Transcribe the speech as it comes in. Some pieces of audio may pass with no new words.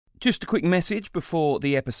Just a quick message before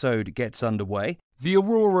the episode gets underway. The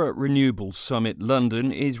Aurora Renewables Summit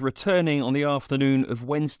London is returning on the afternoon of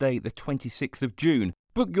Wednesday the 26th of June.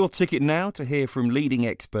 Book your ticket now to hear from leading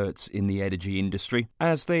experts in the energy industry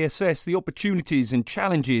as they assess the opportunities and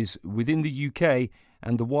challenges within the UK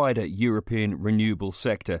and the wider European renewable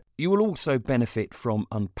sector. You will also benefit from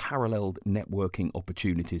unparalleled networking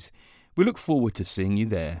opportunities. We look forward to seeing you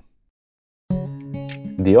there.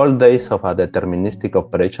 The old days of a deterministic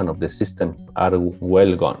operation of the system are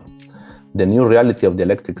well gone. The new reality of the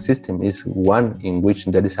electric system is one in which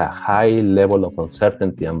there is a high level of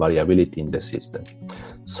uncertainty and variability in the system.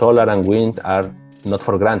 Solar and wind are not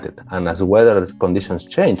for granted, and as weather conditions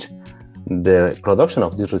change, the production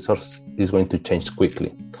of this resource is going to change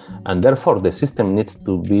quickly. And therefore, the system needs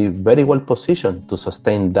to be very well positioned to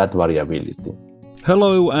sustain that variability.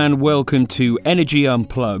 Hello and welcome to Energy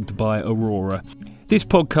Unplugged by Aurora. This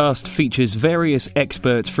podcast features various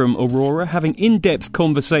experts from Aurora having in-depth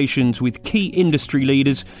conversations with key industry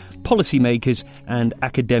leaders, policymakers and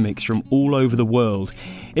academics from all over the world.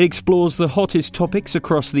 It explores the hottest topics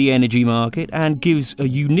across the energy market and gives a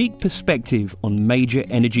unique perspective on major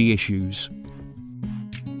energy issues.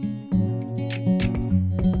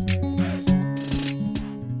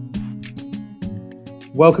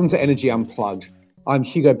 Welcome to Energy Unplugged. I'm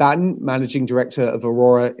Hugo Batten, Managing Director of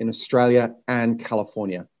Aurora in Australia and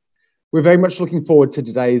California. We're very much looking forward to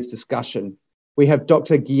today's discussion. We have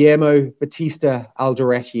Dr. Guillermo Bautista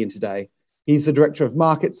Alderete in today. He's the Director of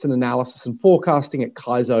Markets and Analysis and Forecasting at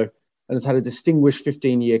CAISO and has had a distinguished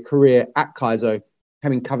 15-year career at CAISO,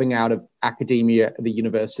 coming out of academia at the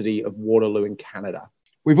University of Waterloo in Canada.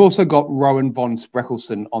 We've also got Rowan von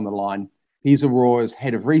Spreckelsen on the line. He's Aurora's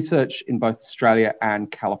Head of Research in both Australia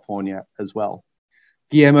and California as well.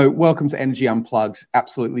 Guillermo, welcome to Energy Unplugged.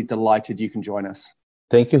 Absolutely delighted you can join us.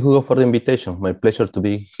 Thank you, Hugo, for the invitation. My pleasure to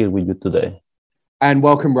be here with you today. And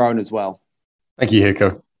welcome, Rowan, as well. Thank you,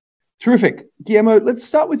 Hugo. Terrific. Guillermo, let's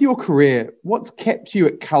start with your career. What's kept you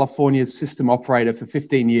at California's system operator for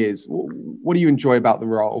 15 years? What do you enjoy about the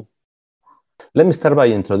role? Let me start by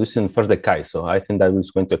introducing first the CAISO. I think that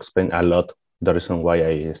is going to explain a lot the reason why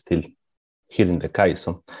I am still here in the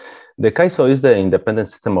CAISO. The CAISO is the independent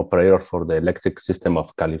system operator for the electric system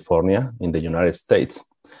of California in the United States.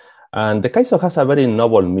 And the CAISO has a very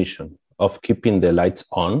noble mission of keeping the lights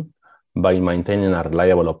on by maintaining a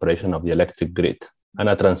reliable operation of the electric grid and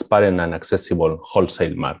a transparent and accessible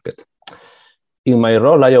wholesale market. In my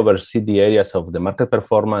role, I oversee the areas of the market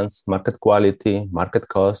performance, market quality, market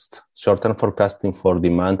cost, short-term forecasting for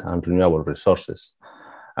demand and renewable resources.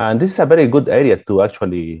 And this is a very good area to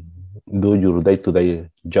actually do your day-to-day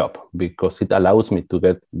job because it allows me to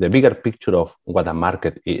get the bigger picture of what a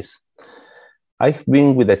market is. I've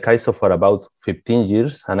been with the CAISO for about 15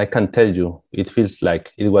 years, and I can tell you, it feels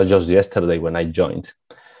like it was just yesterday when I joined.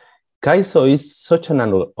 CAISO is such an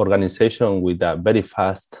organization with a very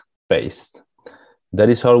fast pace. There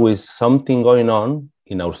is always something going on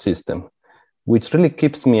in our system, which really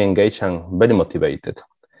keeps me engaged and very motivated.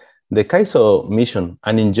 The CAISO mission,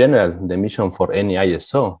 and in general, the mission for any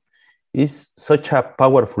ISO, is such a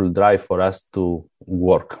powerful drive for us to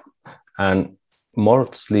work. And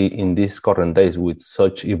mostly in these current days with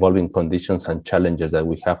such evolving conditions and challenges that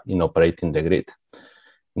we have in operating the grid.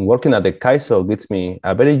 Working at the CAISO gives me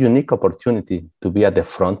a very unique opportunity to be at the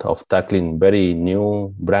front of tackling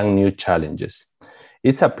brand new challenges.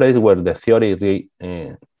 It's a place where the theory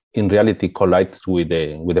in reality collides with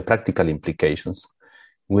the practical implications.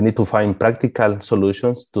 We need to find practical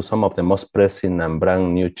solutions to some of the most pressing and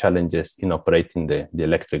brand new challenges in operating the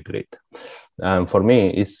electric grid. And for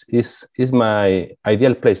me, it's my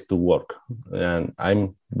ideal place to work. And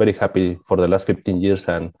I'm very happy for the last 15 years,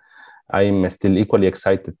 and I'm still equally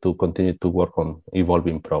excited to continue to work on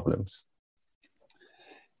evolving problems.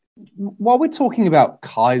 While we're talking about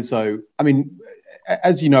CAISO, I mean,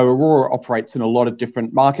 as you know, Aurora operates in a lot of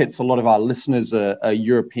different markets. A lot of our listeners are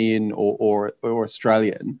European or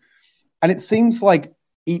Australian. And it seems like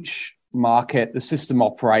each market, the system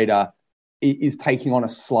operator, is taking on a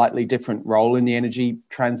slightly different role in the energy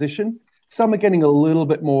transition. Some are getting a little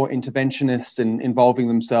bit more interventionist and involving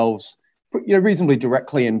themselves, reasonably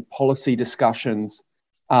directly in policy discussions.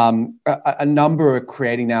 A number are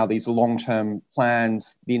creating now these long-term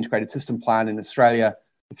plans, the integrated system plan in Australia,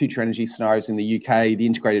 the future energy scenarios in the UK, the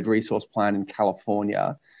integrated resource plan in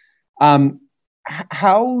California.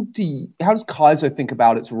 How does CAISO think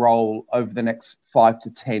about its role over the next 5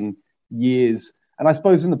 to 10 years? And I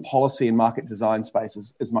suppose in the policy and market design space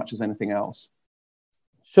as much as anything else.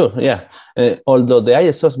 Sure, yeah. Although the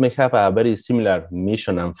ISOs may have a very similar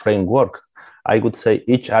mission and framework, I would say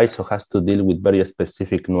each ISO has to deal with very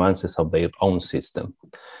specific nuances of their own system.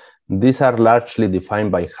 These are largely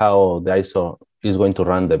defined by how the ISO is going to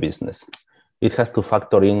run the business. It has to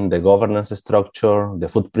factor in the governance structure, the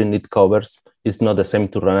footprint it covers. It's not the same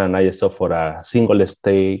to run an ISO for a single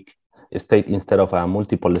state instead of a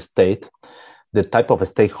multiple state, the type of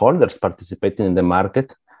stakeholders participating in the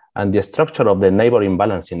market, and the structure of the neighboring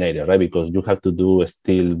balancing area, right? Because you have to do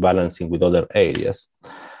still balancing with other areas.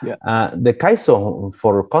 Yeah. The CAISO,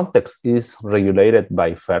 for context, is regulated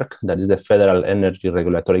by FERC, that is the Federal Energy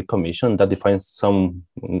Regulatory Commission, that defines some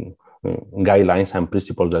guidelines and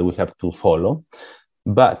principles that we have to follow.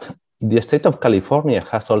 But the state of California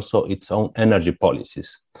has also its own energy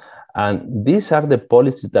policies. And these are the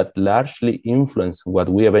policies that largely influence what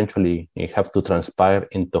we eventually have to transpire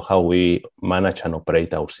into how we manage and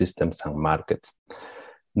operate our systems and markets.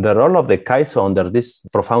 The role of the CAISO under this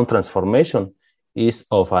profound transformation is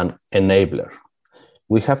of an enabler.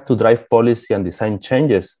 We have to drive policy and design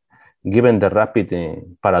changes given the rapid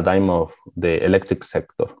paradigm of the electric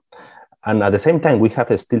sector. And at the same time, we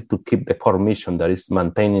have still to keep the core mission, that is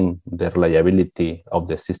maintaining the reliability of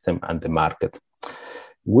the system and the market.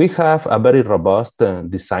 We have a very robust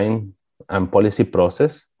design and policy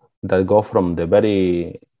process that go from the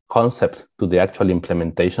very concept to the actual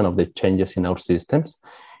implementation of the changes in our systems,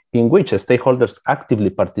 in which stakeholders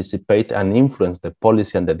actively participate and influence the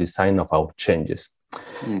policy and the design of our changes.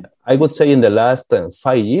 I would say in the last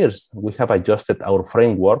 5 years, we have adjusted our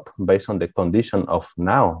framework based on the condition of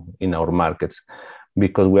now in our markets,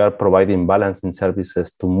 because we are providing balancing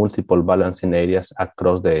services to multiple balancing areas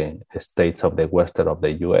across the states of the western of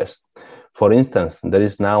the US. For instance, there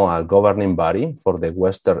is now a governing body for the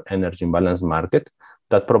Western Energy Imbalance Market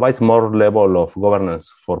that provides more level of governance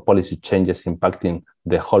for policy changes impacting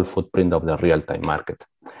the whole footprint of the real-time market.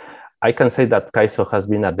 I can say that CAISO has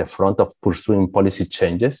been at the front of pursuing policy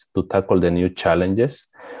changes to tackle the new challenges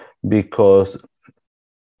because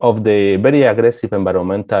of the very aggressive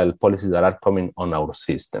environmental policies that are coming on our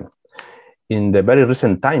system. In the very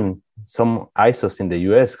recent time, some ISOs in the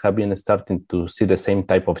US have been starting to see the same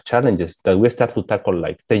type of challenges that we started to tackle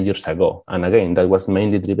like 10 years ago. And again, that was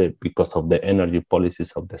mainly driven because of the energy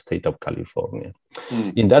policies of the state of California.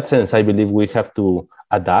 In that sense, I believe we have to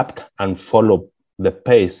adapt and follow the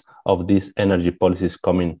pace of these energy policies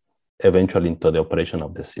coming eventually into the operation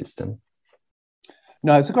of the system.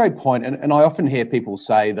 No, it's a great point. And I often hear people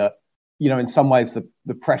say that, in some ways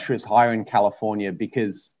the pressure is higher in California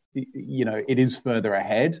because, it is further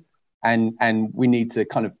ahead and we need to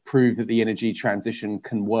kind of prove that the energy transition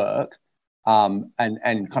can work and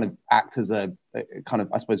kind of act as a kind of,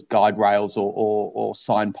 I suppose, guide rails or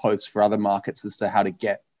signposts for other markets as to how to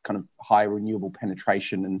get kind of higher renewable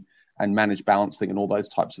penetration and manage balancing and all those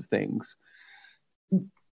types of things.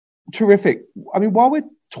 Terrific. I mean, while we're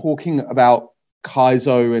talking about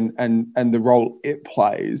CAISO and the role it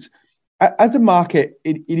plays, as a market,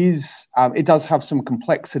 it does have some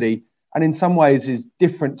complexity and in some ways is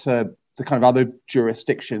different to kind of other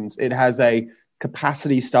jurisdictions. It has a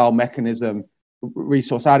capacity style mechanism,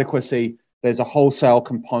 resource adequacy, there's a wholesale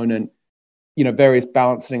component, various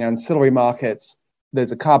balancing ancillary markets,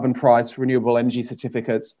 there's a carbon price, renewable energy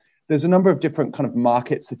certificates. There's a number of different kind of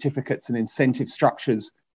market certificates and incentive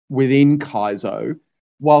structures within CAISO,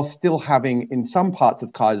 while still having, in some parts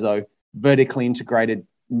of CAISO, vertically integrated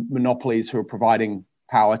monopolies who are providing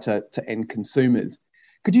power to end consumers.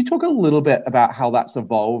 Could you talk a little bit about how that's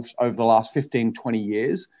evolved over the last 15, 20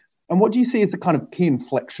 years? And what do you see as the kind of key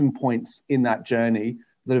inflection points in that journey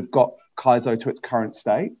that have got CAISO to its current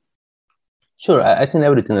state? Sure. I think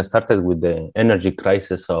everything started with the energy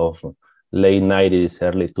crisis of late 90s,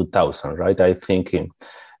 early 2000, right? I think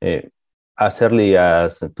as early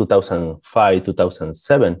as 2005,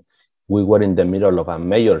 2007, we were in the middle of a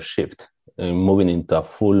major shift, moving into a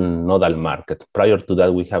full nodal market. Prior to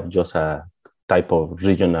that, we have just a type of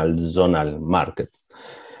regional zonal market.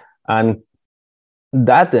 And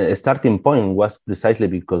that starting point was precisely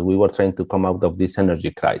because we were trying to come out of this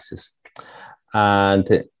energy crisis. And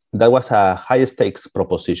that was a high stakes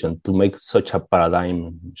proposition to make such a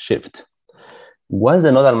paradigm shift. Once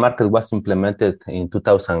the nodal market was implemented in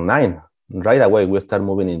 2009, right away we start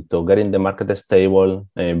moving into getting the market stable,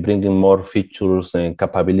 bringing more features and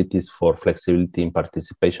capabilities for flexibility and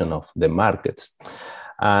participation of the markets.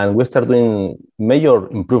 And we start doing major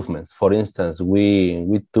improvements. For instance,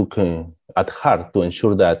 we took at heart to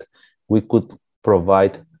ensure that we could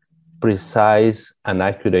provide precise and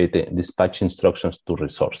accurate dispatch instructions to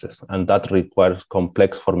resources. And that requires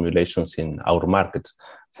complex formulations in our markets.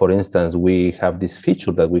 For instance, we have this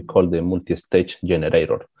feature that we call the multi-stage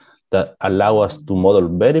generator that allow us to model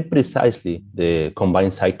very precisely the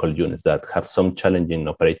combined cycle units that have some challenging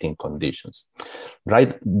operating conditions.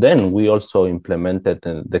 Right then, we also implemented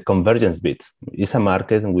the convergence bits. It's a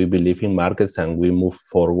market, and we believe in markets, and we move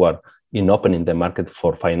forward in opening the market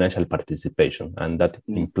for financial participation, and that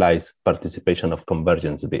implies participation of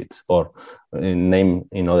convergence bits, or name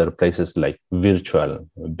in other places like virtual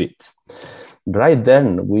bits. Right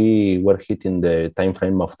then, we were hitting the time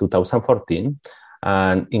frame of 2014,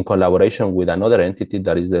 and in collaboration with another entity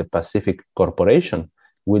that is the Pacific Corporation,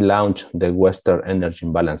 we launched the Western Energy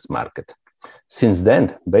Imbalance Market. Since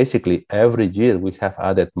then, basically every year we have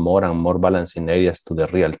added more and more balancing areas to the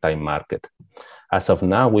real-time market. As of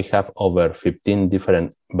now, we have over 15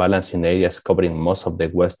 different balancing areas covering most of the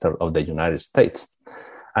western of the United States.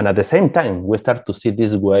 And at the same time, we start to see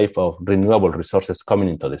this wave of renewable resources coming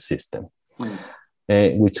into the system,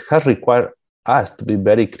 which has required us to be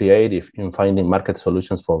very creative in finding market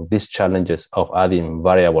solutions for these challenges of adding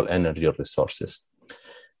variable energy resources.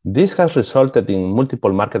 This has resulted in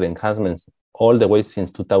multiple market enhancements all the way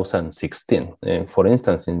since 2016. For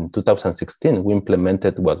instance, in 2016, we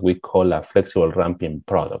implemented what we call a flexible ramping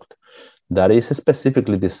product that is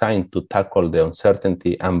specifically designed to tackle the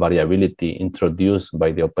uncertainty and variability introduced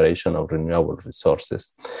by the operation of renewable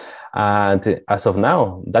resources. And as of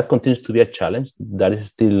now, that continues to be a challenge. That is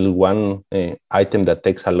still one item that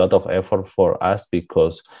takes a lot of effort for us,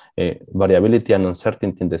 because variability and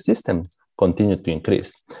uncertainty in the system continue to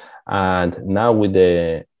increase. And now with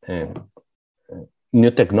the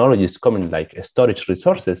new technologies coming, like storage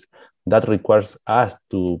resources, that requires us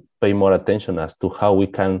to pay more attention as to how we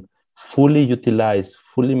can fully utilize,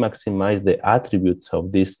 fully maximize the attributes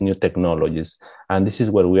of these new technologies. And this is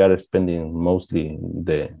where we are spending mostly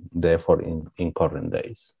the effort in current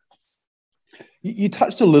days. You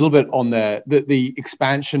touched a little bit on the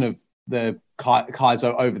expansion of the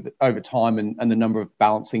CAISO over time and the number of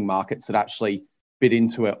balancing markets that actually fit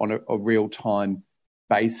into it on a real-time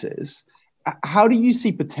basis. How do you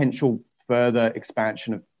see potential further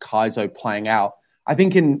expansion of CAISO playing out? I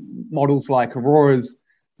think in models like Aurora's,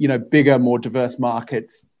 bigger, more diverse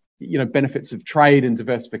markets, benefits of trade and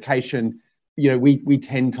diversification, we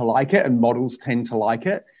tend to like it, and models tend to like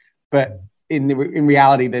it. But in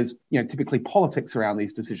reality, there's, typically politics around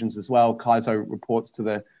these decisions as well. CAISO reports to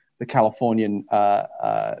the Californian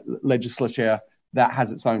legislature that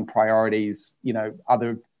has its own priorities.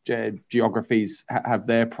 Other geographies have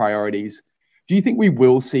their priorities. Do you think we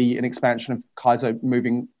will see an expansion of CAISO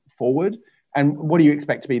moving forward? And what do you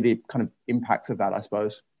expect to be the kind of impacts of that, I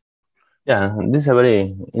suppose? Yeah, this is a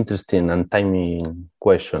very interesting and timely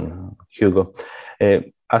question, Hugo.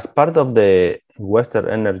 As part of the Western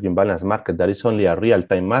Energy Imbalance Market, that is only a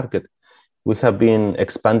real-time market, we have been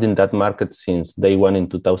expanding that market since day one in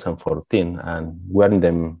 2014, and we're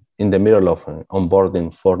in the middle of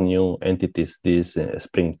onboarding 4 new entities this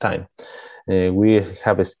springtime. We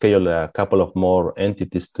have scheduled a couple of more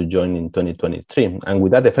entities to join in 2023, and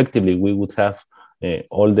with that, effectively, we would have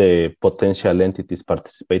all the potential entities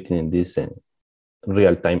participating in this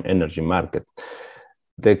real-time energy market.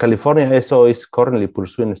 The California SO is currently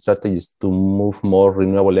pursuing strategies to move more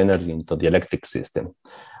renewable energy into the electric system.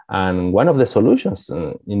 And one of the solutions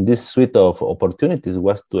in this suite of opportunities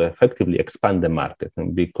was to effectively expand the market,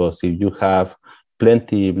 because if you have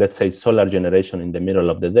plenty, let's say, solar generation in the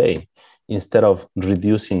middle of the day, instead of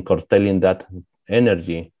curtailing that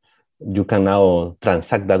energy, you can now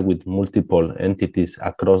transact that with multiple entities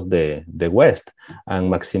across the West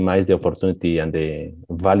and maximize the opportunity and the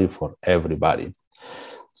value for everybody.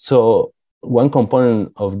 So one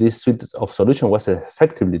component of this suite of solutions was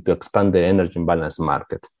effectively to expand the energy imbalance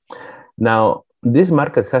market. Now, this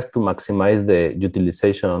market has to maximize the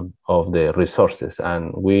utilization of the resources,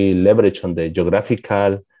 and we leverage on the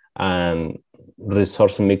geographical and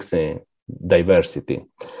resource mix diversity.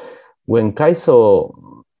 When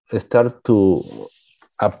CAISO start to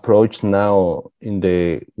approach now in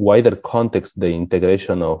the wider context the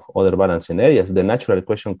integration of other balancing areas, the natural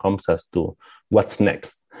question comes as to what's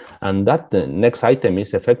next. And that next item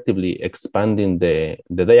is effectively expanding the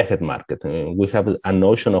day-ahead market. We have a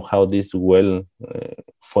notion of how this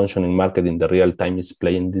well-functioning market in the real time is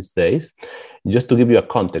playing these days. Just to give you a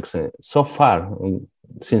context, so far,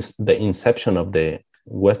 since the inception of the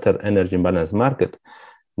Western Energy Imbalance Market,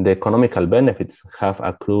 the economical benefits have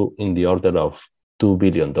accrued in the order of $2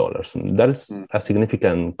 billion. That is a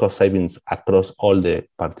significant cost savings across all the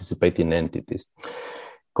participating entities.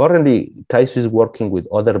 Currently, CAISO is working with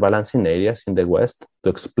other balancing areas in the West to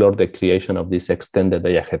explore the creation of this extended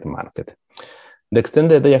day-ahead market. The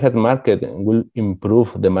extended day-ahead market will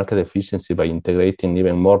improve the market efficiency by integrating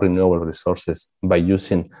even more renewable resources by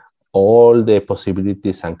using all the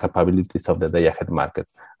possibilities and capabilities of the day-ahead market.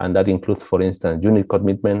 And that includes, for instance, unit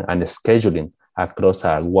commitment and scheduling across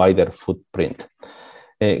a wider footprint.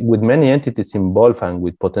 With many entities involved and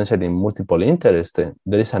with potentially multiple interests,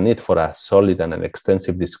 there is a need for a solid and an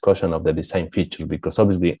extensive discussion of the design features, because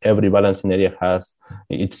obviously every balancing area has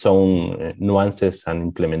its own nuances and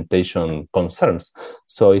implementation concerns.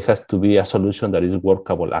 So it has to be a solution that is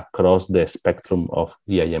workable across the spectrum of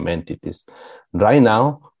EIM entities. Right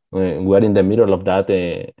now, we are in the middle of that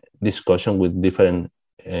discussion with different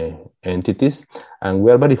entities, and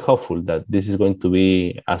we are very hopeful that this is going to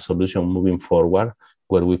be a solution moving forward,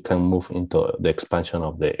 where we can move into the expansion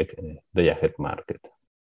of the day-ahead market.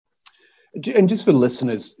 And just for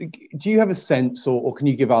listeners, do you have a sense, or can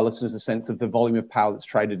you give our listeners a sense of the volume of power that's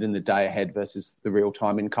traded in the day-ahead versus the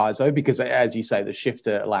real-time in CAISO? Because as you say, the shift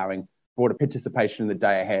to allowing broader participation in the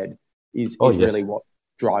day-ahead is really what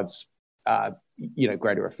drives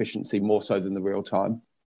greater efficiency, more so than the real-time.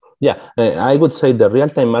 Yeah, I would say the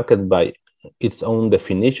real-time market, by its own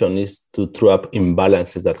definition, is to throw up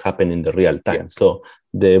imbalances that happen in the real time. Yeah. So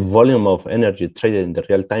the volume of energy traded in the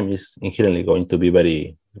real time is inherently going to be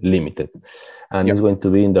very limited, and it's going to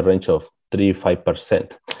be in the range of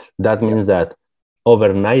 3-5%. That means that over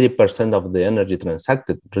 90% of the energy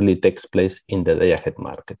transacted really takes place in the day-ahead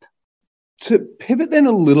market. To pivot then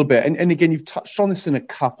a little bit, and again, you've touched on this in a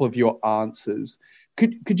couple of your answers.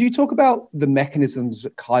 Could you talk about the mechanisms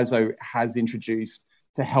that CAISO has introduced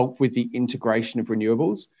to help with the integration of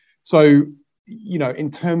renewables? So,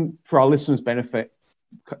 for our listeners' benefit,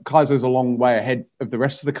 CAISO is a long way ahead of the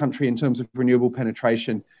rest of the country in terms of renewable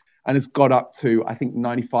penetration, and has got up to, I think,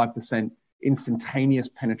 95% instantaneous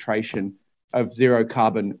penetration of zero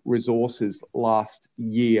carbon resources last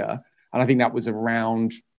year. And I think that was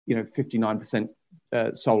around, 59%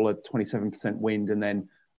 solar, 27% wind, and then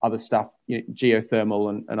other stuff, geothermal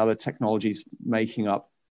and other technologies making up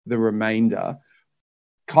the remainder.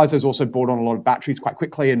 CAISO's also brought on a lot of batteries quite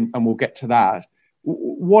quickly, and we'll get to that.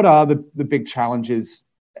 What are the big challenges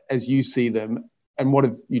as you see them, and what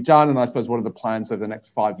have you done? And I suppose, what are the plans over the next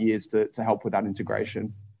 5 years to help with that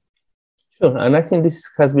integration? Sure, and I think this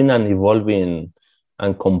has been an evolving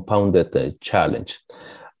and compounded challenge.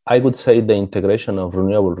 I would say the integration of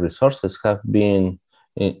renewable resources have been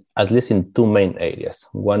at least in two main areas.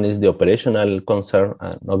 One is the operational concern,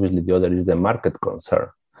 and obviously the other is the market concern.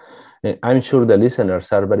 I'm sure the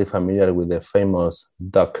listeners are very familiar with the famous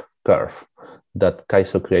duck curve that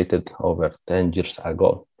CAISO created over 10 years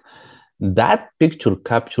ago. That picture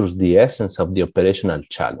captures the essence of the operational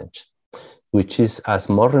challenge, which is as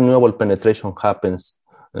more renewable penetration happens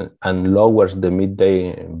and lowers the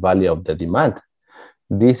midday value of the demand,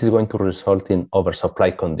 this is going to result in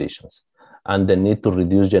oversupply conditions and the need to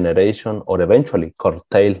reduce generation or eventually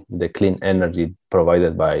curtail the clean energy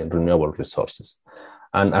provided by renewable resources.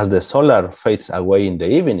 And as the solar fades away in the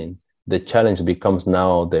evening, the challenge becomes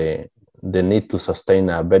now the need to sustain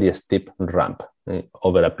a very steep ramp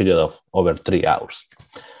over a period of over 3 hours.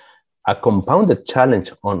 A compounded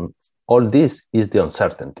challenge on all this is the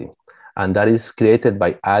uncertainty, and that is created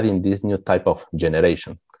by adding this new type of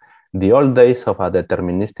generation. The old days of a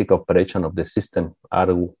deterministic operation of the system are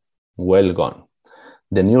well gone.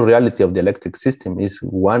 The new reality of the electric system is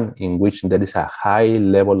one in which there is a high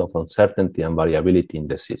level of uncertainty and variability in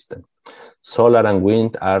the system. Solar and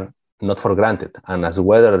wind are not for granted, and as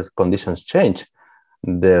weather conditions change,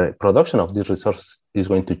 the production of these resources is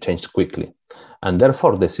going to change quickly. And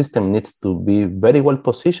therefore, the system needs to be very well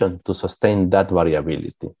positioned to sustain that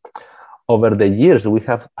variability. Over the years, we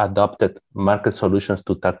have adopted market solutions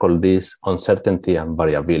to tackle this uncertainty and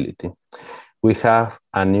variability. We have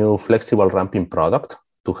a new flexible ramping product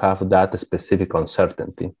to have that specific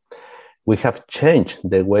uncertainty. We have changed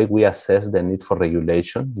the way we assess the need for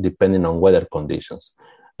regulation depending on weather conditions.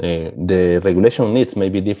 The regulation needs may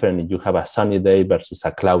be different if you have a sunny day versus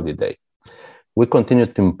a cloudy day. We continue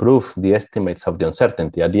to improve the estimates of the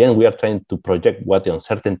uncertainty. At the end, we are trying to project what the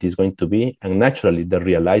uncertainty is going to be, and naturally, the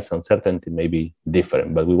realized uncertainty may be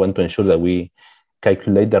different, but we want to ensure that we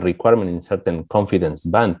calculate the requirement in certain confidence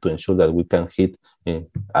band to ensure that we can hit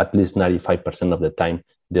at least 95% of the time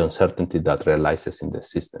the uncertainty that realizes in the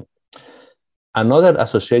system. Another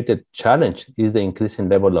associated challenge is the increasing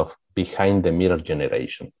level of behind-the-meter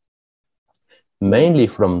generation, mainly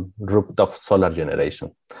from rooftop solar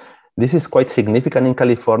generation. This is quite significant in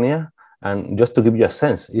California, and just to give you a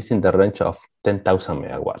sense, it's in the range of 10,000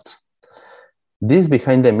 megawatts. This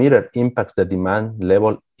behind-the-meter impacts the demand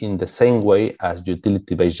level in the same way as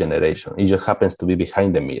utility-based generation. It just happens to be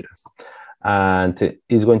behind the meter, and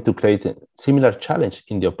it's going to create a similar challenge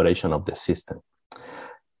in the operation of the system.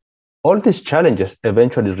 All these challenges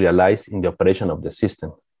eventually realize in the operation of the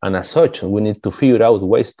system. And as such, we need to figure out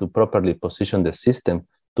ways to properly position the system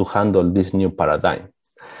to handle this new paradigm.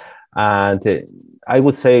 And I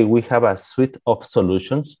would say we have a suite of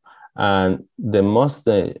solutions. And the most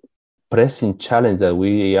pressing challenge that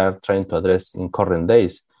we are trying to address in current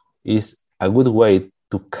days is a good way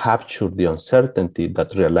to capture the uncertainty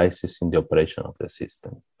that realizes in the operation of the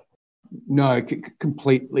system. No,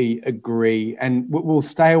 completely agree. And we'll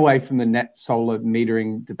stay away from the net solar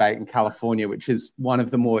metering debate in California, which is one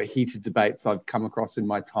of the more heated debates I've come across in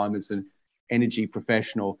my time as an energy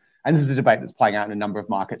professional. And this is a debate that's playing out in a number of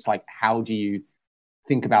markets, like how do you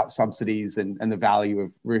think about subsidies and the value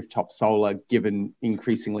of rooftop solar given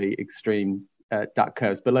increasingly extreme duck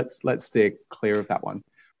curves. But let's steer clear of that one.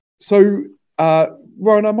 So,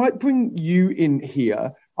 Rowan, I might bring you in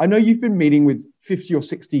here. I know you've been meeting with 50 or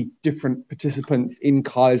 60 different participants in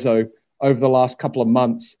CAISO over the last couple of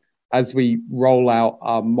months as we roll out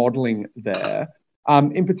our modelling there.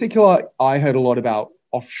 In particular, I heard a lot about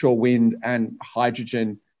offshore wind and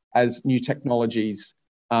hydrogen as new technologies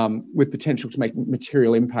with potential to make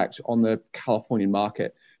material impact on the Californian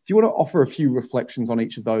market. Do you want to offer a few reflections on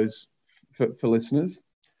each of those for listeners?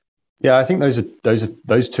 Yeah, I think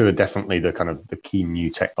those two are definitely the kind of the key new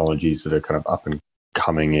technologies that are kind of up and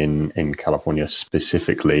coming in California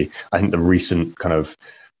specifically. I think the recent kind of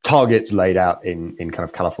targets laid out in kind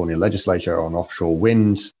of California legislature on offshore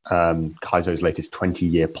wind, CAISO's latest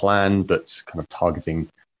 20-year plan that's kind of targeting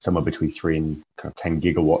somewhere between 3 and kind of 10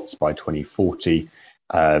 gigawatts by 2040,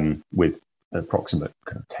 with approximate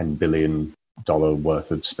kind of $10 billion worth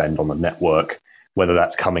of spend on the network, whether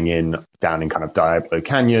that's coming in down in kind of Diablo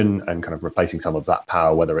Canyon and kind of replacing some of that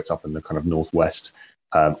power, whether it's up in the kind of northwest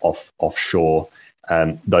offshore.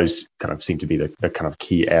 Those kind of seem to be the kind of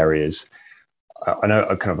key areas. I know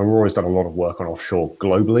kind of Aurora's done a lot of work on offshore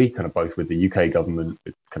globally, kind of both with the UK government,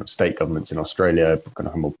 with kind of state governments in Australia, kind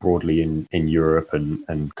of more broadly in Europe and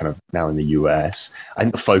kind of now in the US. I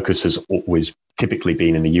think the focus has always typically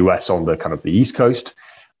been in the US on the kind of the East Coast,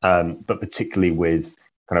 but particularly with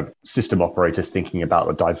kind of system operators thinking about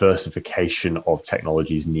the diversification of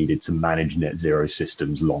technologies needed to manage net zero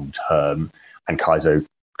systems long term, and CAISO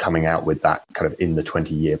coming out with that kind of in the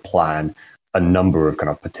 20-year plan. A number of kind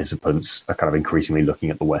of participants are kind of increasingly looking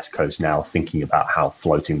at the West Coast now, thinking about how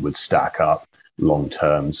floating would stack up long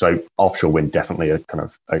term. So offshore wind definitely a kind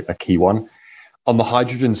of a key one. On the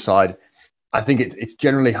hydrogen side, I think it's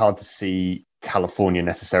generally hard to see California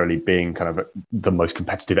necessarily being kind of the most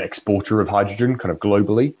competitive exporter of hydrogen kind of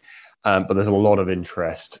globally. But there's a lot of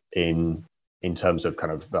interest in terms of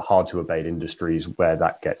kind of the hard to abate industries where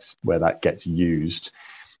that gets used.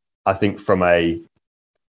 I think from a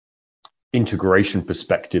integration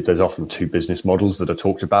perspective, there's often two business models that are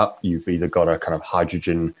talked about. You've either got a kind of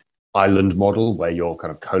hydrogen island model where you're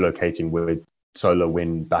kind of co-locating with solar,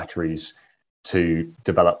 wind, batteries to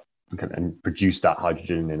develop and produce that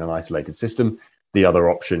hydrogen in an isolated system. The other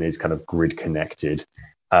option is kind of grid connected.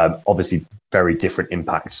 Obviously, very different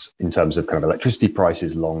impacts in terms of kind of electricity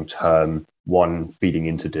prices long term, one feeding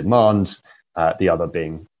into demand, the other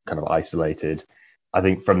being kind of isolated. I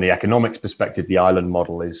think from the economics perspective, the island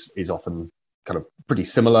model is often kind of pretty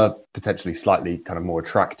similar, potentially slightly kind of more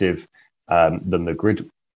attractive than the grid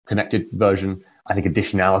connected version. I think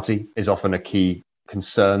additionality is often a key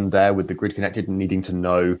concern there with the grid connected, and needing to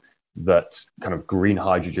know that kind of green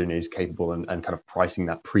hydrogen is capable and kind of pricing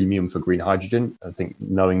that premium for green hydrogen. I think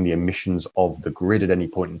knowing the emissions of the grid at any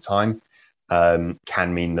point in time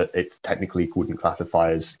can mean that it technically wouldn't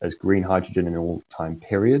classify as green hydrogen in all time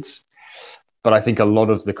periods. But I think a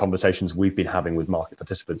lot of the conversations we've been having with market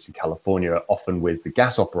participants in California, often with the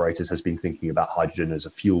gas operators, has been thinking about hydrogen as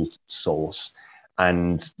a fuel source.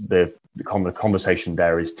 And the conversation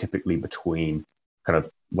there is typically between kind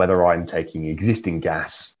of whether I'm taking existing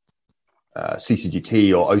gas,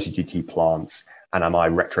 CCGT or OCGT plants, and am I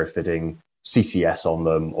retrofitting CCS on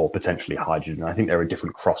them or potentially hydrogen. I think there are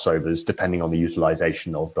different crossovers depending on the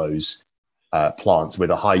utilization of those plants.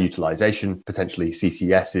 With a high utilization, potentially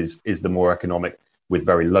CCS is the more economic. With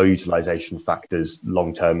very low utilization factors,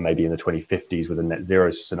 long term, maybe in the 2050s with a net zero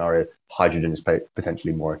scenario, hydrogen is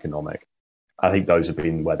potentially more economic. I think those have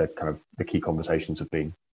been where the key conversations have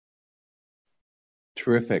been.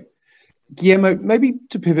 Terrific. Guillermo, maybe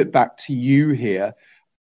to pivot back to you here,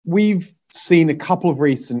 we've seen a couple of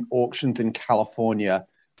recent auctions in California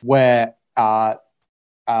where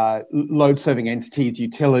load-serving entities,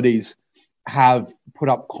 utilities, have put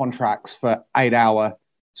up contracts for 8-hour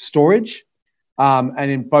storage.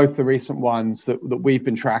 And in both the recent ones that we've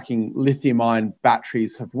been tracking, lithium-ion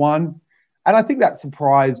batteries have won. And I think that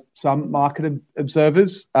surprised some market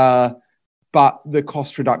observers, but the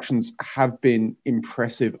cost reductions have been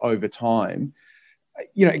impressive over time.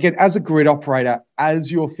 Again, as a grid operator,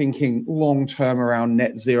 as you're thinking long-term around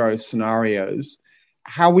net zero scenarios,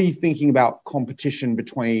 how are you thinking about competition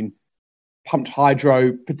between pumped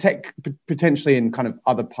hydro, potentially in kind of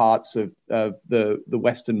other parts of the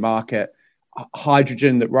Western market,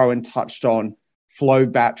 hydrogen that Rowan touched on, flow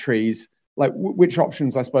batteries? Like, which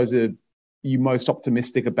options, I suppose, are you most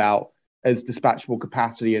optimistic about as dispatchable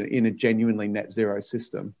capacity in a genuinely net zero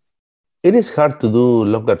system? It is hard to do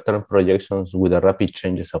longer term projections with the rapid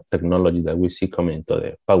changes of technology that we see coming into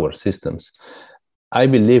the power systems. I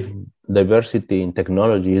believe diversity in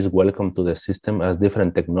technology is welcome to the system, as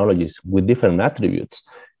different technologies with different attributes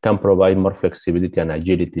can provide more flexibility and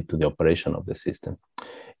agility to the operation of the system.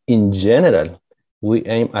 In general, we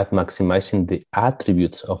aim at maximizing the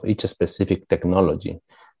attributes of each specific technology,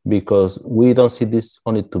 because we don't see this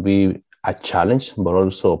only to be a challenge, but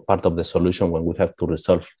also part of the solution when we have to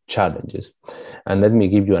resolve challenges. And let me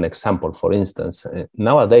give you an example. For instance,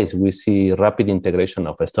 nowadays we see rapid integration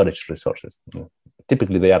of storage resources.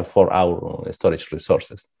 Typically, they are 4-hour storage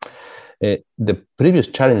resources. The previous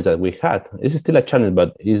challenge that we had is still a challenge,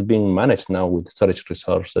 but is being managed now with storage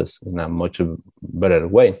resources in a much better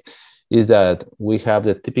way, is that we have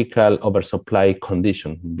the typical oversupply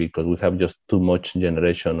condition because we have just too much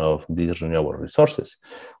generation of these renewable resources.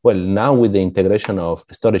 Well, now with the integration of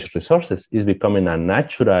storage resources, is becoming a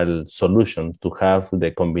natural solution to have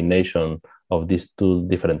the combination of these two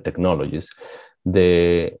different technologies.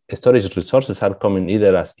 The storage resources are coming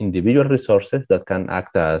either as individual resources that can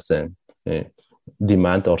act as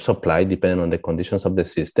demand or supply, depending on the conditions of the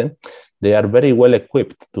system. They are very well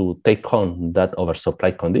equipped to take on that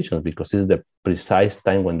oversupply conditions because it's the precise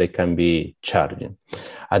time when they can be charging.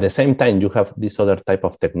 At the same time, you have this other type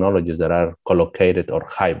of technologies that are collocated or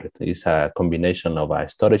hybrid. It's a combination of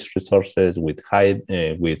storage resources with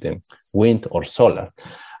wind or solar,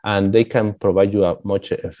 and they can provide you a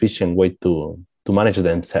much efficient way to manage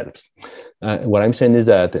themselves. What I'm saying is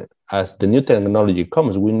that as the new technology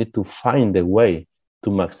comes, we need to find a way to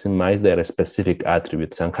maximize their specific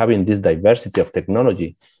attributes. And having this diversity of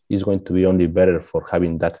technology is going to be only better for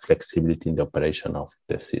having that flexibility in the operation of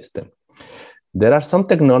the system. There are some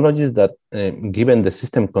technologies that, given the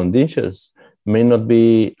system conditions, may not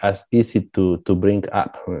be as easy to bring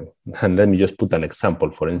up. And let me just put an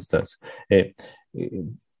example. For instance,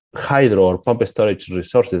 hydro or pump storage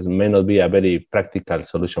resources may not be a very practical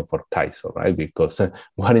solution for CAISO, right? Because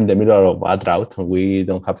we're in the middle of a drought, we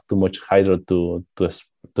don't have too much hydro to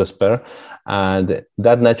spare, and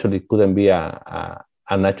that naturally couldn't be a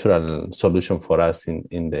natural solution for us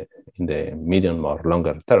in the medium or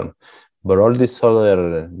longer term. But all these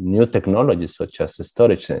other new technologies, such as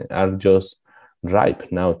storage, are just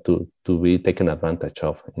ripe now to be taken advantage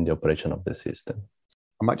of in the operation of the system.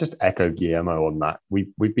 I might just echo Guillermo on that.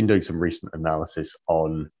 We've been doing some recent analysis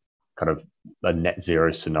on kind of a net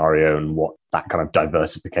zero scenario and what that kind of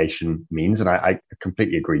diversification means. And I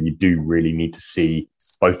completely agree. You do really need to see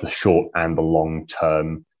both the short and the long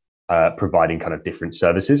term providing kind of different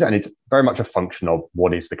services. And it's very much a function of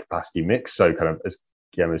what is the capacity mix. So kind of, as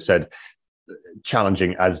Guillermo said,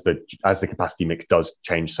 challenging as the capacity mix does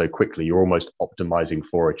change so quickly, you're almost optimizing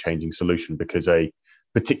for a changing solution, because a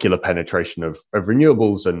particular penetration of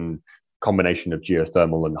renewables and combination of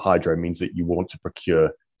geothermal and hydro means that you want to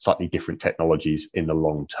procure slightly different technologies in the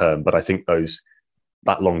long term. But I think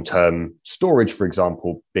that long-term storage, for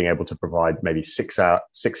example, being able to provide maybe 6 kind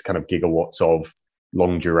of gigawatts of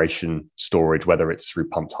long duration storage, whether it's through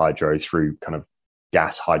pumped hydro, through kind of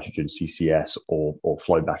gas, hydrogen, CCS, or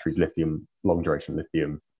flow batteries, lithium, long duration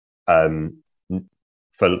lithium,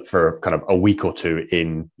 for kind of a week or two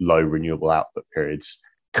in low renewable output periods,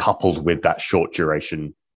 coupled with that short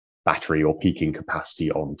duration battery or peaking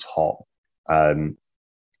capacity on top,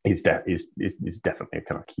 is definitely a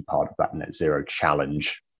kind of key part of that net zero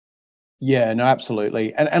challenge. Yeah, no,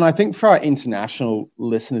 absolutely. And I think for our international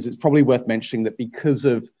listeners, it's probably worth mentioning that because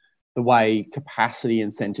of the way capacity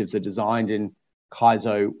incentives are designed in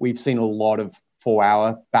CAISO, we've seen a lot of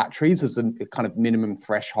 4-hour batteries as a kind of minimum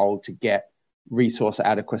threshold to get resource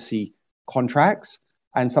adequacy contracts,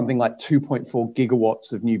 and something like 2.4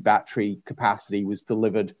 gigawatts of new battery capacity was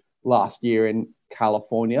delivered last year in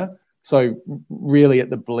California. So really at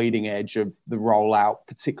the bleeding edge of the rollout,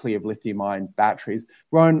 particularly of lithium-ion batteries.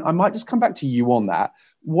 Rowan, I might just come back to you on that.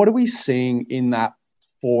 What are we seeing in that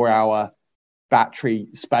 4-hour battery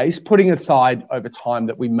space, putting aside over time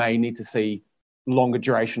that we may need to see longer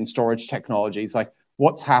duration storage technologies? Like,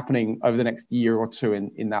 what's happening over the next year or two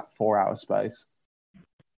in that 4-hour space?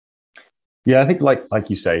 Yeah, I think like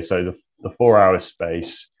you say, so the 4 hour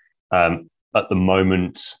space, at the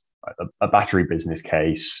moment, a battery business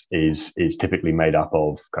case is typically made up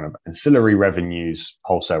of kind of ancillary revenues,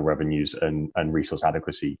 wholesale revenues, and resource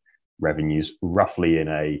adequacy revenues, roughly in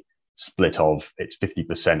a split of it's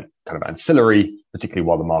 50% kind of ancillary, particularly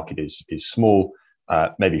while the market is small,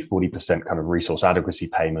 maybe 40% kind of resource adequacy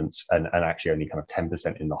payments, and actually only kind of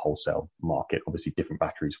 10% in the wholesale market. Obviously, different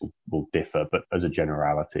batteries will differ, but as a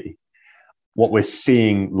generality, what we're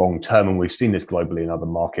seeing long term, and we've seen this globally in other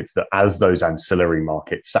markets, that as those ancillary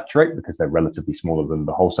markets saturate, because they're relatively smaller than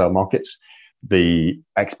the wholesale markets, the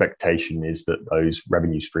expectation is that those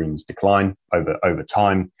revenue streams decline over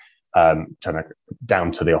time,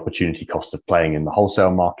 down to the opportunity cost of playing in the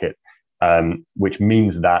wholesale market, which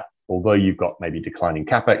means that although you've got maybe declining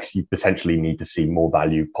capex, you potentially need to see more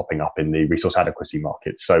value popping up in the resource adequacy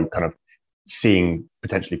market. So kind of seeing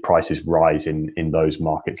potentially prices rise in those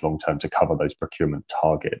markets long term to cover those procurement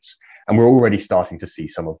targets. And we're already starting to see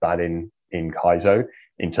some of that in CAISO,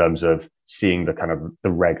 in terms of seeing the kind of the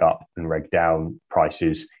reg up and reg down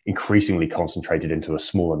prices increasingly concentrated into a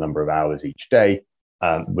smaller number of hours each day,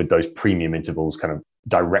 with those premium intervals kind of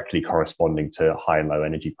directly corresponding to high and low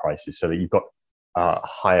energy prices, so that you've got a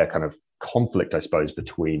higher kind of conflict, I suppose,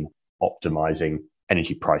 between optimizing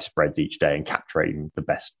energy price spreads each day and capturing the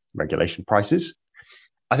best regulation prices.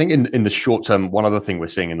 I think in the short term, one other thing we're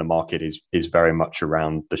seeing in the market is very much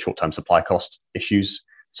around the short-term supply cost issues.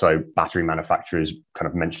 So battery manufacturers kind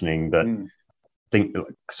of mentioning that think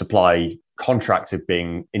supply contracts are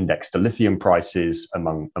being indexed to lithium prices,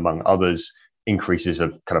 among others, increases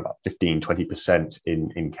of kind of 15, 20%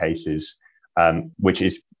 in cases, which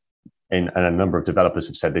is, and a number of developers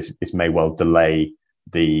have said this may well delay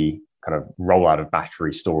the kind of rollout of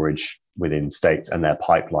battery storage within states and their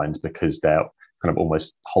pipelines, because they're kind of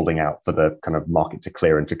almost holding out for the kind of market to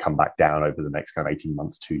clear and to come back down over the next kind of 18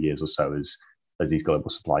 months, 2 years or so, as these global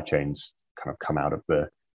supply chains kind of come out of the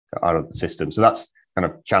system. So that's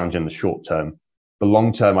kind of challenge in the short term. The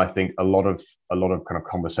long term, I think a lot of kind of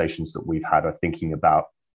conversations that we've had are thinking about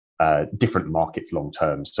different markets long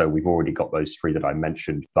term. So we've already got those three that I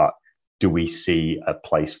mentioned, but do we see a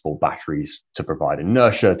place for batteries to provide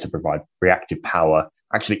inertia, to provide reactive power,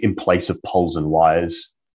 actually in place of poles and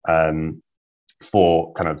wires,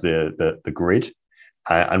 for kind of the grid?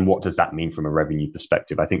 And what does that mean from a revenue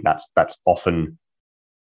perspective? I think that's often,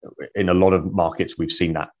 in a lot of markets, we've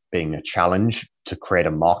seen that being a challenge to create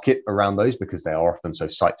a market around those, because they are often so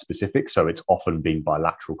site specific. So it's often been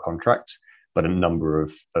bilateral contracts, but a number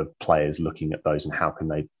of players looking at those and how can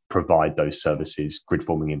they provide those services, grid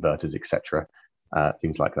forming inverters, etc.,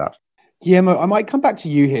 things like that. Guillermo, I might come back to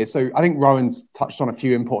you here. So I think Rowan's touched on a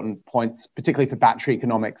few important points, particularly for battery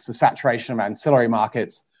economics, the saturation of ancillary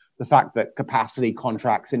markets, the fact that capacity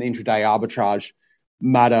contracts and intraday arbitrage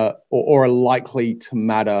matter or are likely to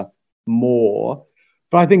matter more.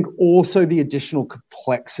 But I think also the additional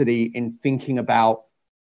complexity in thinking about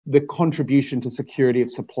the contribution to security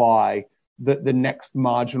of supply that the next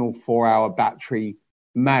marginal 4-hour battery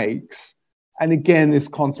makes. And again, this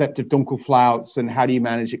concept of Dunkelflauts and how do you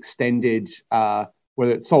manage extended,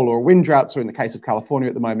 whether it's solar or wind droughts, or in the case of California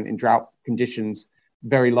at the moment, in drought conditions,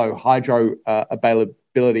 very low hydro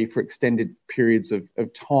availability for extended periods of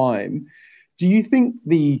time. Do you think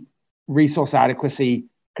the resource adequacy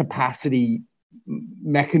capacity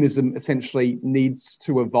mechanism essentially needs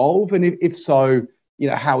to evolve? And if so,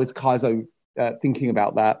 how is CAISO thinking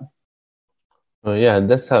about that? Yeah,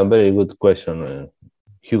 that's a very good question,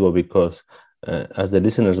 Hugo, because as the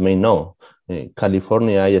listeners may know,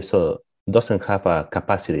 California ISO doesn't have a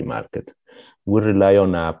capacity market. We rely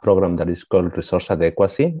on a program that is called resource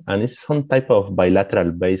adequacy, and it's some type of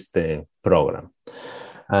bilateral-based program.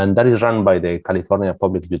 And that is run by the California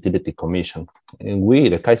Public Utility Commission. And we,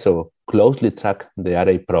 the CAISO, closely track the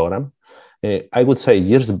RA program. I would say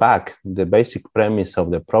years back, the basic premise of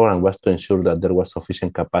the program was to ensure that there was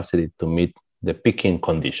sufficient capacity to meet the peaking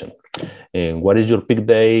condition. What is your peak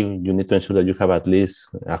day? You need to ensure that you have at least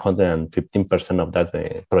 115% of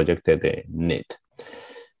that projected need.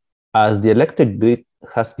 As the electric grid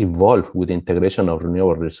has evolved with the integration of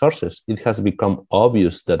renewable resources, it has become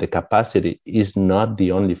obvious that the capacity is not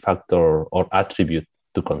the only factor or attribute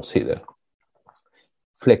to consider.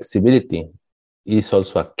 Flexibility is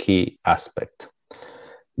also a key aspect.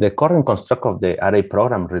 The current construct of the RA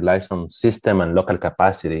program relies on system and local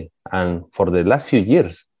capacity, and for the last few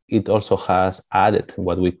years, it also has added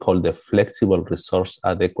what we call the flexible resource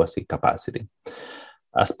adequacy capacity.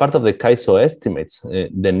 As part of the CAISO estimates,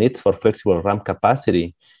 the need for flexible RAM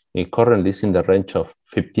capacity currently is in the range of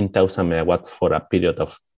 15,000 megawatts for a period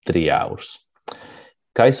of 3 hours.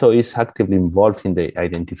 CAISO is actively involved in the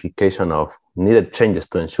identification of needed changes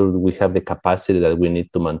to ensure we have the capacity that we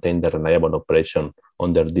need to maintain the reliable operation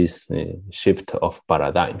under this shift of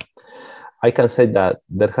paradigm. I can say that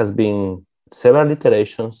there has been several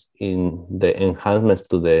iterations in the enhancements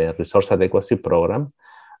to the resource adequacy program,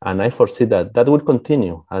 and I foresee that that will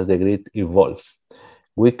continue as the grid evolves.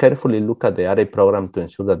 We carefully look at the RA program to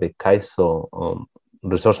ensure that the CAISO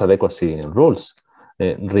resource adequacy rules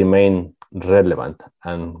remain relevant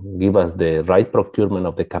and give us the right procurement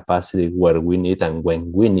of the capacity where we need and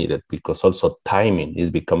when we need it, because also timing is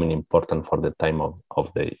becoming important for the time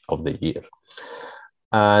of the year.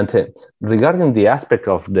 And regarding the aspect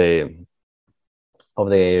of the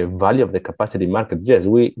value of the capacity market, yes,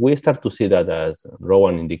 we start to see that, as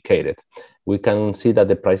Rowan indicated. We can see that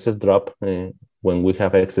the prices drop when we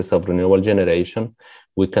have excess of renewable generation.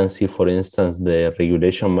 We can see, for instance, the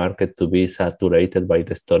regulation market to be saturated by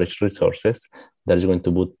the storage resources. That is going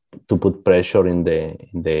to put pressure in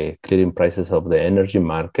the clearing prices of the energy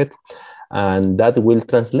market. And that will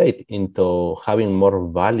translate into having more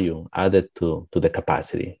value added to the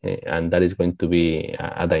capacity. And that is going to be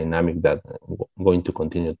a dynamic that going to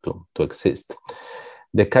continue to exist.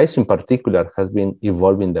 The CAISO in particular has been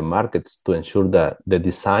evolving the markets to ensure that the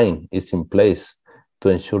design is in place to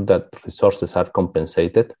ensure that resources are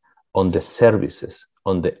compensated on the services,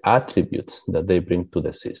 on the attributes that they bring to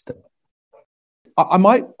the system. I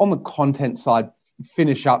might, on the content side,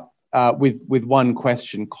 finish up with one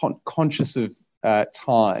question, conscious of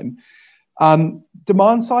time.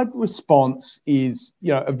 Demand side response is,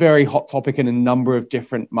 a very hot topic in a number of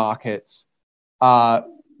different markets.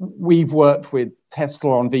 We've worked with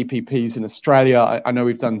Tesla on VPPs in Australia. I know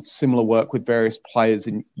we've done similar work with various players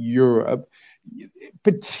in Europe,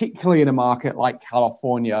 particularly in a market like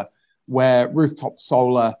California, where rooftop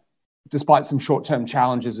solar, despite some short-term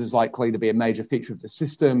challenges, is likely to be a major feature of the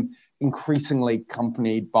system, increasingly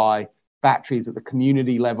accompanied by batteries at the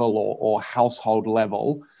community level or household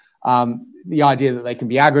level. The idea that they can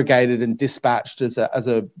be aggregated and dispatched as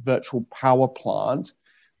a virtual power plant.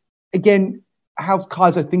 Again, how's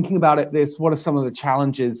CAISO thinking about it? What are some of the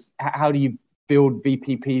challenges? How do you build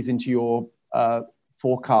VPPs into your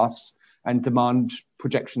forecasts and demand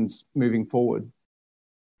projections moving forward?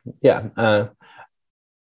 Yeah,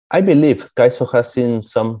 I believe CAISO has seen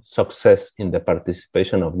some success in the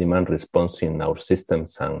participation of demand response in our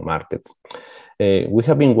systems and markets. We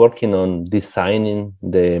have been working on designing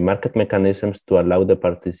the market mechanisms to allow the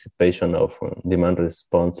participation of demand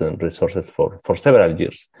response and resources for several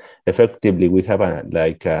years. Effectively, we have a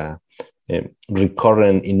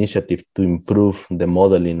recurrent initiative to improve the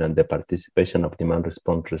modeling and the participation of demand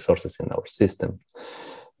response resources in our system.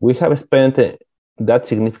 We have spent that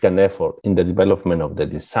significant effort in the development of the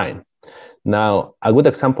design. Now, a good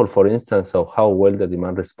example, for instance, of how well the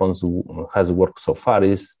demand response has worked so far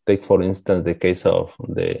is, take, for instance, the case of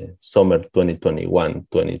the summer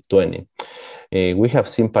 2021-2020. We have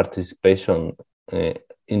seen participation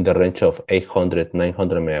in the range of 800,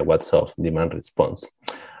 900 megawatts of demand response.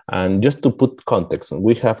 And just to put context,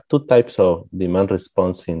 we have two types of demand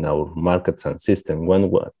response in our markets and system. One,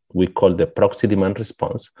 what we call the proxy demand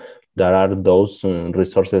response. There are those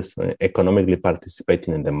resources economically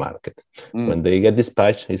participating in the market. When they get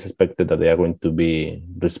dispatched, it's expected that they are going to be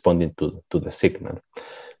responding to the signal.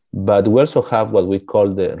 But we also have what we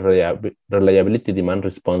call the reliability demand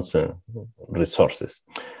response resources.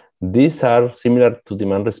 These are similar to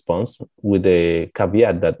demand response with the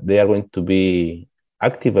caveat that they are going to be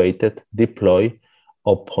activated, deployed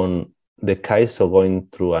upon the CAISO going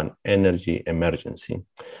through an energy emergency.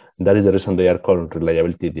 That is the reason they are called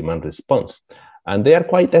reliability demand response. And they are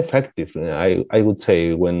quite effective. I would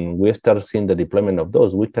say when we start seeing the deployment of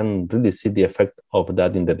those, we can really see the effect of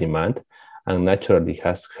that in the demand, and naturally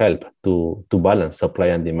has helped to balance supply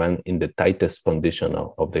and demand in the tightest condition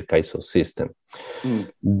of the CAISO system.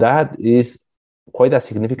 That is quite a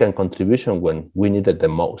significant contribution when we need it the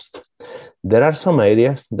most. There are some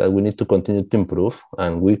areas that we need to continue to improve,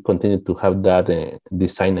 and we continue to have that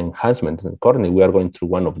design enhancement. And currently, we are going through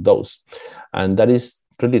one of those. And that is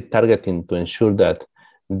really targeting to ensure that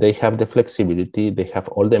they have the flexibility, they have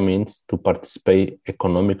all the means to participate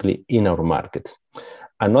economically in our markets.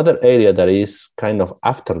 Another area that is kind of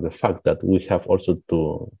after the fact that we have also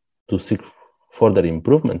to seek further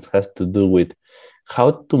improvements has to do with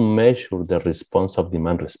how to measure the response of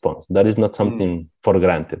demand response. That is not something for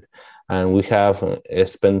granted. And we have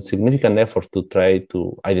spent significant efforts to try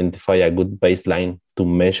to identify a good baseline to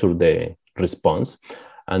measure the response.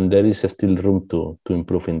 And there is still room to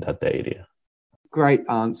improve in that area. Great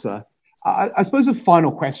answer. I suppose a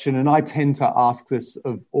final question, and I tend to ask this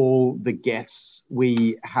of all the guests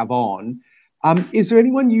we have on. Is there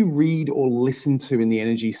anyone you read or listen to in the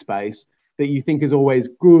energy space that you think is always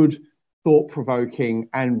good, thought-provoking,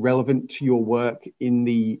 and relevant to your work in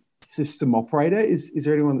the system operator? Is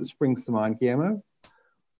there anyone that springs to mind, Guillermo?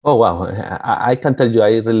 Oh, wow. I can tell you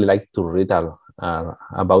I really like to read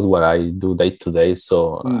about what I do day to day.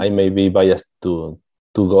 So I may be biased to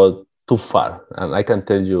go too far. And I can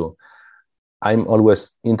tell you I'm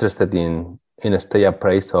always interested in stay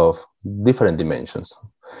appraised of different dimensions,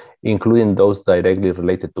 including those directly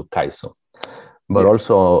related to CAISO, but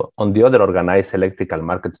also on the other organized electrical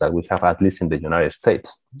markets that we have, at least in the United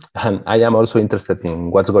States. And I am also interested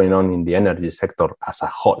in what's going on in the energy sector as a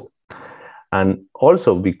whole. And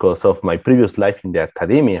also because of my previous life in the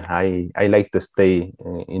academia, I like to stay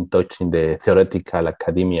in touch in the theoretical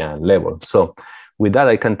academia level. So with that,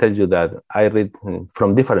 I can tell you that I read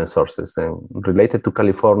from different sources. Related to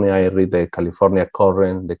California, I read the California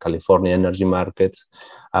Current, the California energy markets.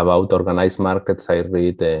 About organized markets, I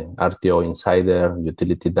read the RTO Insider,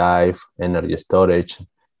 Utility Dive, Energy Storage,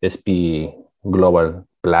 SP Global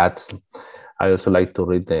Platts. I also like to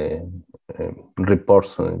read the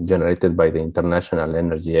reports generated by the International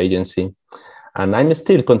Energy Agency. And I'm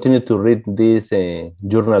still continue to read these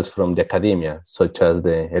journals from the academia, such as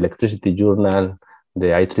the Electricity Journal, the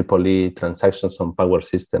IEEE Transactions on Power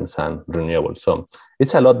Systems and Renewables. So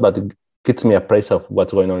it's a lot, but it keeps me appraised of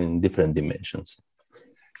what's going on in different dimensions.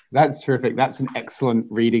 That's terrific. That's an excellent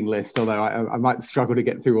reading list, although I might struggle to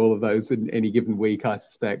get through all of those in any given week, I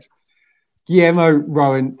suspect. Guillermo,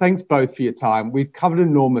 Rowan, thanks both for your time. We've covered an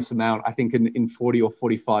enormous amount, I think, in 40 or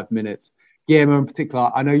 45 minutes. Guillermo, in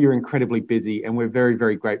particular, I know you're incredibly busy, and we're very,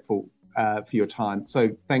 very grateful for your time. So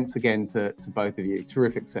thanks again to both of you.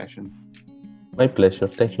 Terrific session. My pleasure.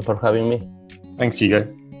 Thank you for having me. Thanks,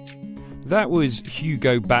 Hugo. That was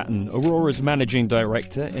Hugo Batten, Aurora's Managing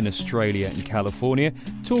Director in Australia and California,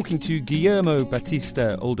 talking to Guillermo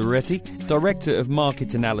Bautista Alderete, Director of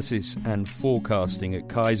Market Analysis and Forecasting at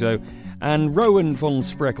CAISO, and Rowan von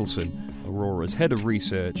Spreckelsen, Aurora's Head of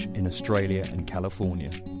Research in Australia and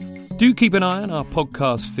California. Do keep an eye on our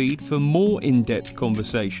podcast feed for more in-depth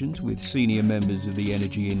conversations with senior members of the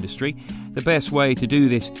energy industry. The best way to do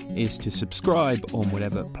this is to subscribe on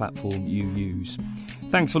whatever platform you use.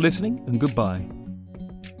 Thanks for listening and goodbye.